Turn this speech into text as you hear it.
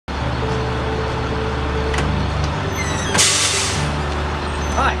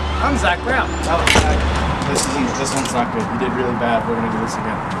I'm Zach Brown. Oh, Zach. This one's not good. You did really bad. We're gonna do this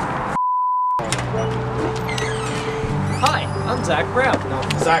again. Hi, I'm Zach Brown. No,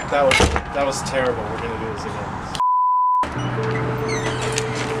 Zach, that was terrible. We're gonna do this again.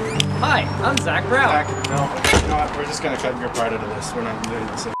 Hi, I'm Zach Brown. Zach, no, you know what? We're just gonna cut your part out of this. We're not doing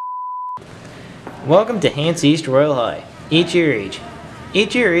this again. Welcome to Hants East Royal High, HERH.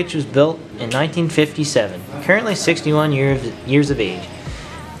 HERH was built in 1957, currently 61 years of age.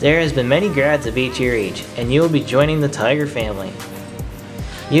 There has been many grads of HERH, and you will be joining the Tiger family.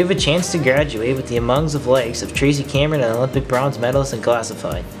 You have a chance to graduate with the amongs of likes of Tracy Cameron, an Olympic bronze medalist in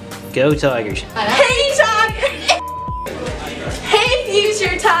classified. Go Tigers! Hey Tigers! Hey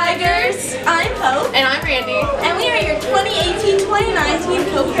future Tigers! I'm Hope. And I'm Randy. And we are your 2018-2019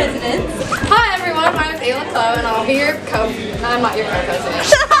 co-presidents. Hi everyone, my name is Ayla Clow and I'll be your I'm not your co-president.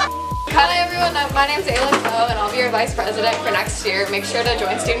 Hi everyone, my name is Ayla Clow and I'll be your vice president for next year. Make sure to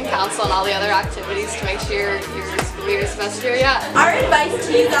join student council and all the other activities to make sure you're the best year yet. Our advice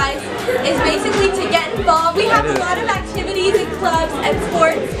to you guys is basically to get involved. We have a lot of activities and clubs and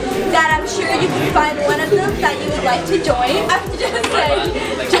sports that I'm sure you can find one of them that you would like to join. I'm just saying,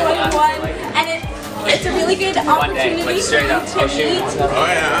 join one, and it's a really good opportunity for you to meet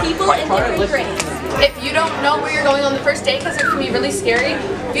people in different grades. If you don't know where you're going on the first day because it can be really scary,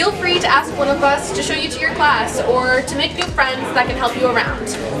 feel free to ask one of us to show you to your class or to make new friends that can help you around.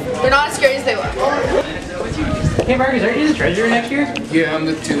 They're not as scary as they look. Hey Marcus, are you the treasurer next year? Yeah, I'm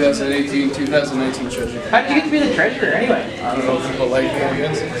the 2018-2019 treasurer. How did you get to be the treasurer anyway? I don't know, people like me, I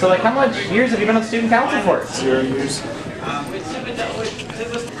guess. So like how much years have you been on the student council for? 0 years.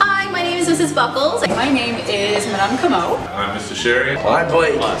 Hi, my name is Mrs. Buckles. My name is Madame Camo. I'm Mr. Sherry. I'm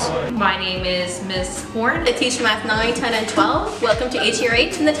Blake. My name is Miss Horn. I teach Math 9, 10, and 12. Welcome to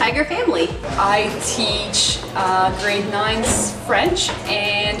HERH and the Tiger family. I teach grade 9's French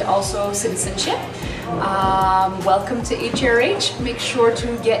and also citizenship. Welcome to HERH. Make sure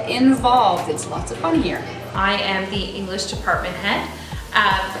to get involved. It's lots of fun here. I am the English department head.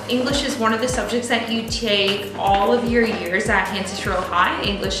 English is one of the subjects that you take all of your years at Hants East Royal High,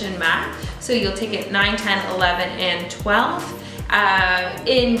 English and math. So you'll take it 9, 10, 11, and 12.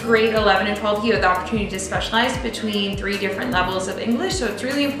 In grade 11 and 12, you have the opportunity to specialize between 3 different levels of English. So it's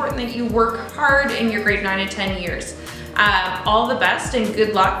really important that you work hard in your grade 9 and 10 years. All the best and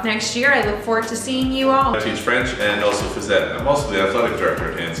good luck next year. I look forward to seeing you all. I teach French and also phys ed. I'm also the athletic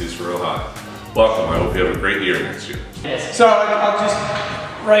director at Hants East Royal High. Welcome, I hope you have a great year next year. So I'll just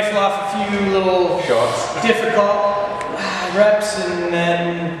rifle off a few little difficult reps and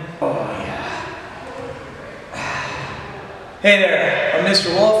then, oh yeah. Hey there, I'm Mr.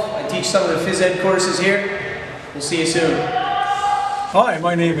 Wolf. I teach some of the phys ed courses here. We'll see you soon. Hi,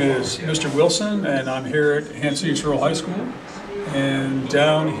 my name is Mr. Wilson and I'm here at Hants East Royal High School. And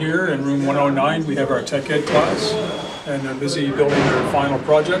down here in room 109 we have our tech ed class. And they're busy building their final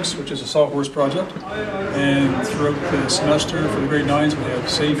projects, which is a software project. And throughout the semester for the grade 9s, we have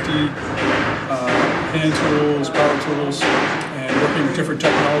safety, hand tools, power tools, and working with different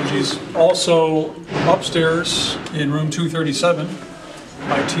technologies. Also, upstairs in room 237,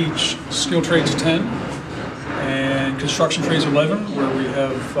 I teach skill trades 10 and construction trades 11, where we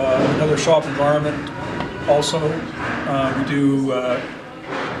have another shop environment. Also, we do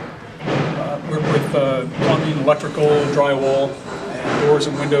work with plumbing, electrical, drywall, and doors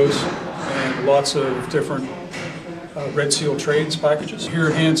and windows, and lots of different Red Seal trades packages. Here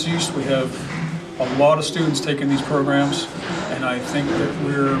at Hants East, we have a lot of students taking these programs, and I think that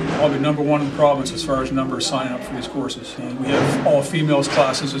we're probably #1 in the province as far as number of signing up for these courses. And we have all females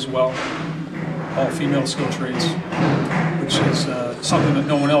classes as well, all female skill trades, which is something that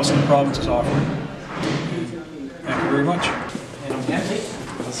no one else in the province is offering. Thank you very much.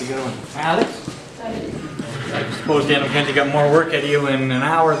 How's it going? Alex? I suppose Dan McKenzie got more work out of you in an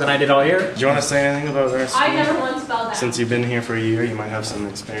hour than I did all year. Do you want to say anything about our school? I never once spelled that. Since you've been here for a year, you might have some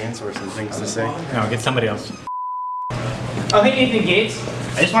experience or some things to say. No, get somebody else. Oh, hey Nathan Gates.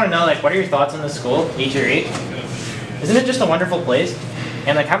 I just want to know, like, what are your thoughts on the school, HERH? Isn't it just a wonderful place?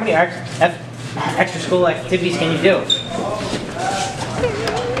 And like, how many extra school activities can you do?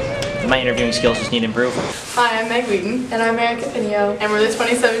 My interviewing skills just need improvement. Hi, I'm Meg Wheaton. And I'm Erica Pinio. And we're the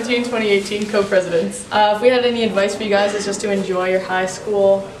 2017-2018 co-presidents. If we had any advice for you guys, it's just to enjoy your high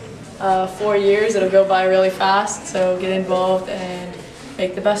school 4 years. It'll go by really fast, so get involved and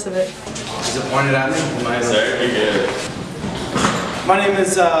make the best of it. Is it pointed at me? Sir, you're good. My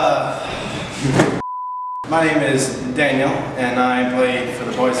name is Daniel, and I play for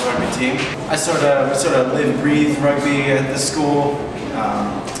the boys rugby team. I sort of live, breathe rugby at the school.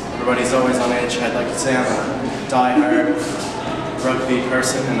 Everybody's always on edge. I'd like to say I'm a die-hard rugby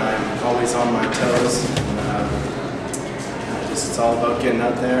person, and I'm always on my toes. It's all about getting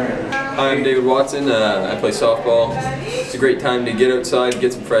out there. Hi, I'm David Watson. I play softball. It's a great time to get outside,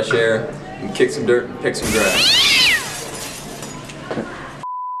 get some fresh air, and kick some dirt and pick some grass.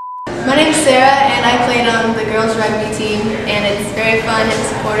 My name's Sarah, and I played on the girls rugby team, and it's very fun and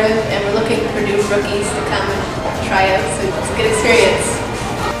supportive, and we're looking for new rookies to come and try out, so it's a good experience.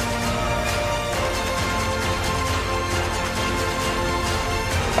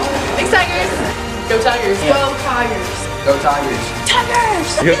 Thanks, Tigers! Go Tigers! Go Tigers! Go Tigers! Tigers!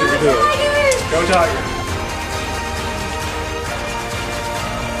 Go Tigers! Go Tigers!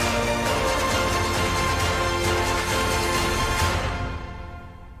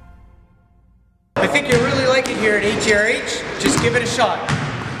 I think you'll really like it here at HERH. Just give it a shot.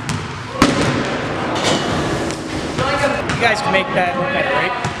 You guys can make that look better,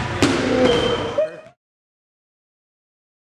 right?